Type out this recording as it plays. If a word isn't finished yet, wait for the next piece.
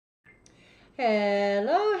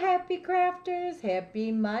Hello, happy crafters.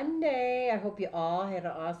 Happy Monday. I hope you all had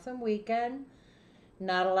an awesome weekend.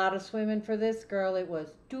 Not a lot of swimming for this girl. It was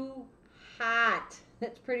too hot.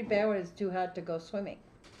 It's pretty bad when it's too hot to go swimming.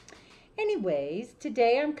 Anyways,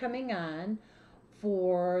 today I'm coming on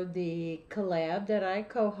for the collab that I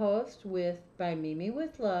co-host with by Mimi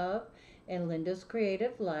with Love and Linda's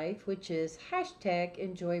Creative Life, which is hashtag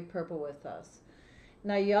Enjoy Purple with Us.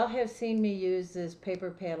 Now, y'all have seen me use this paper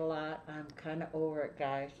pad a lot. I'm kind of over it,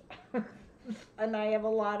 guys. And I have a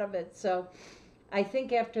lot of it. So I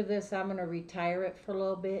think after this, I'm going to retire it for a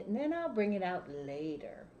little bit, and then I'll bring it out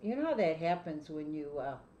later. You know how that happens when you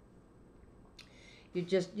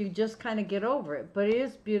just kind of get over it. But it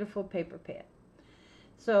is beautiful paper pad.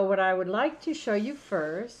 So what I would like to show you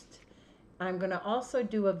first, I'm going to also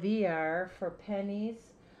do a VR for Penny's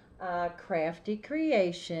Crafty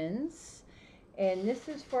Creations. And this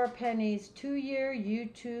is for Penny's 2-year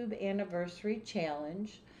YouTube anniversary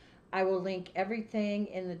challenge. I will link everything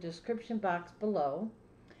in the description box below.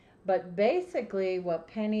 But basically what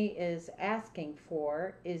Penny is asking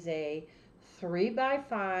for is a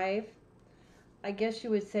 3x5, I guess you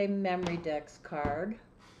would say memory decks card,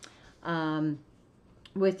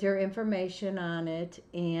 with your information on it.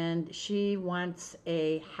 And she wants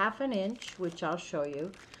a 1/2 inch, which I'll show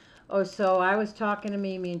you. Oh, so I was talking to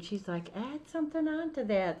Mimi, and she's like, add something onto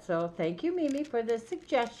that. So thank you, Mimi, for the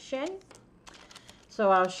suggestion. So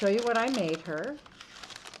I'll show you what I made her.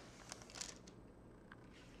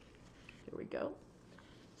 Here we go.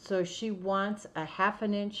 So she wants a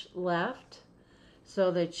 1/2 inch left so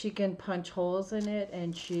that she can punch holes in it,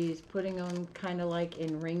 and she's putting them kind of like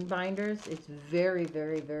in ring binders. It's very,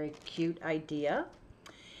 very, very cute idea.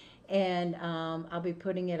 And I'll be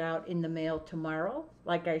putting it out in the mail tomorrow.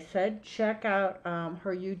 Like I said, check out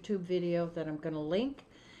her YouTube video that I'm going to link.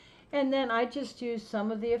 And then I just used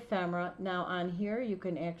some of the ephemera. Now on here, you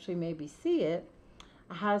can actually maybe see it.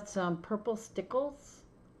 I had some purple stickles,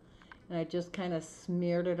 and I just kind of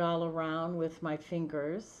smeared it all around with my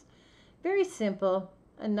fingers. Very simple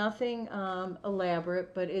and nothing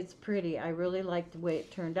elaborate, but it's pretty. I really like the way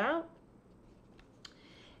it turned out.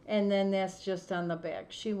 And then that's just on the back.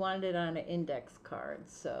 She wanted it on an index card,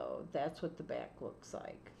 so that's what the back looks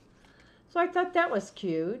like. So I thought that was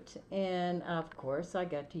cute, and of course I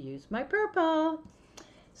got to use my purple.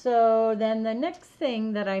 So then the next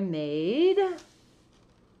thing that I made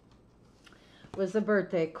was a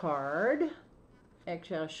birthday card.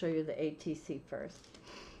 Actually, I'll show you the ATC first.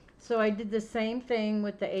 So I did the same thing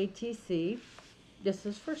with the ATC. This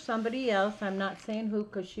is for somebody else. I'm not saying who,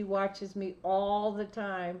 because she watches me all the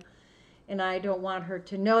time, and I don't want her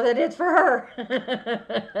to know that it's for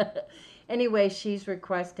her. Anyway, she's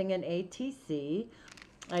requesting an ATC.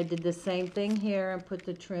 I did the same thing here and put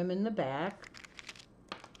the trim in the back.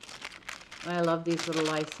 I love these little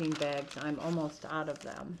lysine bags. I'm almost out of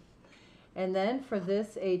them. And then for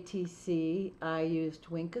this ATC, I used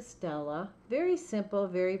Wink Stella. Very simple,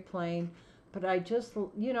 very plain, but I just,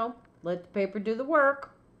 let the paper do the work.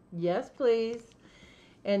 Yes, please.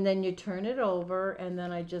 And then you turn it over, and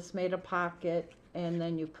then I just made a pocket, and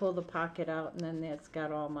then you pull the pocket out, and then that's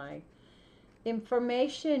got all my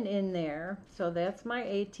information in there. So that's my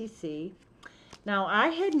ATC. Now, I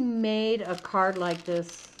had made a card like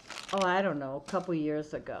this, I don't know, a couple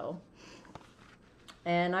years ago.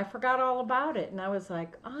 And I forgot all about it. And I was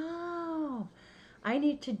like, oh, I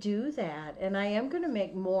need to do that. And I am going to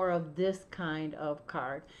make more of this kind of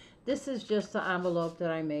card. This is just the envelope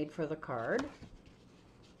that I made for the card.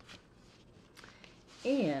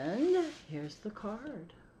 And here's the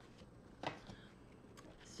card.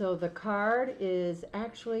 So the card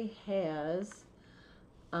actually has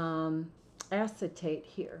acetate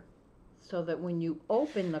here. So that when you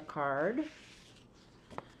open the card,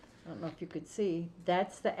 I don't know if you could see,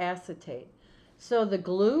 that's the acetate. So the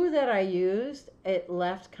glue that I used, it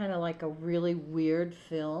left kind of like a really weird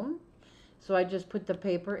film. So I just put the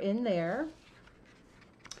paper in there,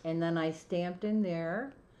 and then I stamped in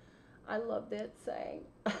there. I love that saying.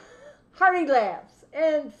 Hearty laughs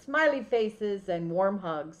and smiley faces and warm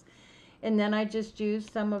hugs. And then I just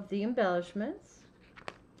used some of the embellishments.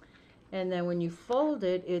 And then when you fold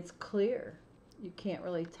it, it's clear. You can't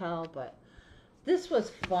really tell, but this was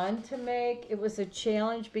fun to make. It was a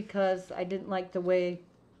challenge because I didn't like the way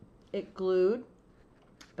it glued.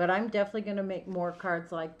 But I'm definitely going to make more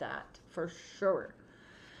cards like that, for sure.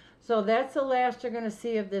 So that's the last you're going to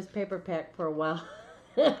see of this paper pack for a while.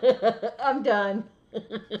 I'm done.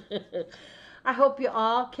 I hope you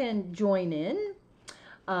all can join in.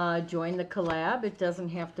 Join the collab. It doesn't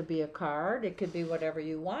have to be a card. It could be whatever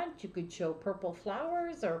you want. You could show purple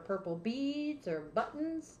flowers or purple beads or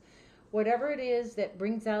buttons, whatever it is that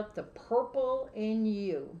brings out the purple in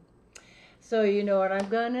you. So you know what I'm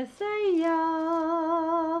going to say,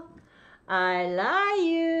 y'all. I love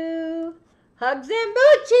you. Hugs and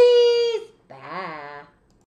boochies. Bye.